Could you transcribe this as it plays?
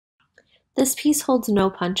This piece holds no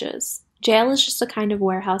punches. Jail is just a kind of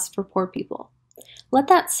warehouse for poor people. Let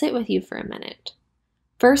that sit with you for a minute.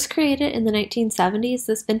 First created in the 1970s,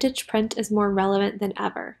 this vintage print is more relevant than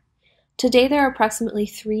ever. Today there are approximately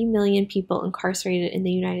 3 million people incarcerated in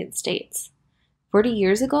the United States. 40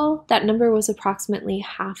 years ago, that number was approximately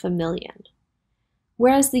 500,000.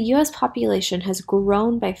 Whereas the US population has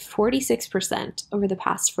grown by 46% over the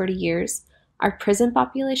past 40 years, our prison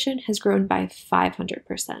population has grown by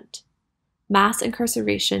 500%. Mass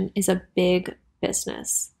incarceration is a big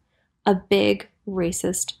business, a big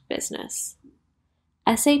racist business.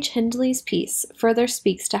 S.H. Hindley's piece further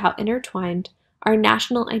speaks to how intertwined our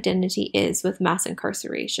national identity is with mass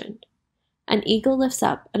incarceration. An eagle lifts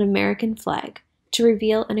up an American flag to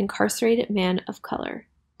reveal an incarcerated man of color,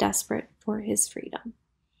 desperate for his freedom.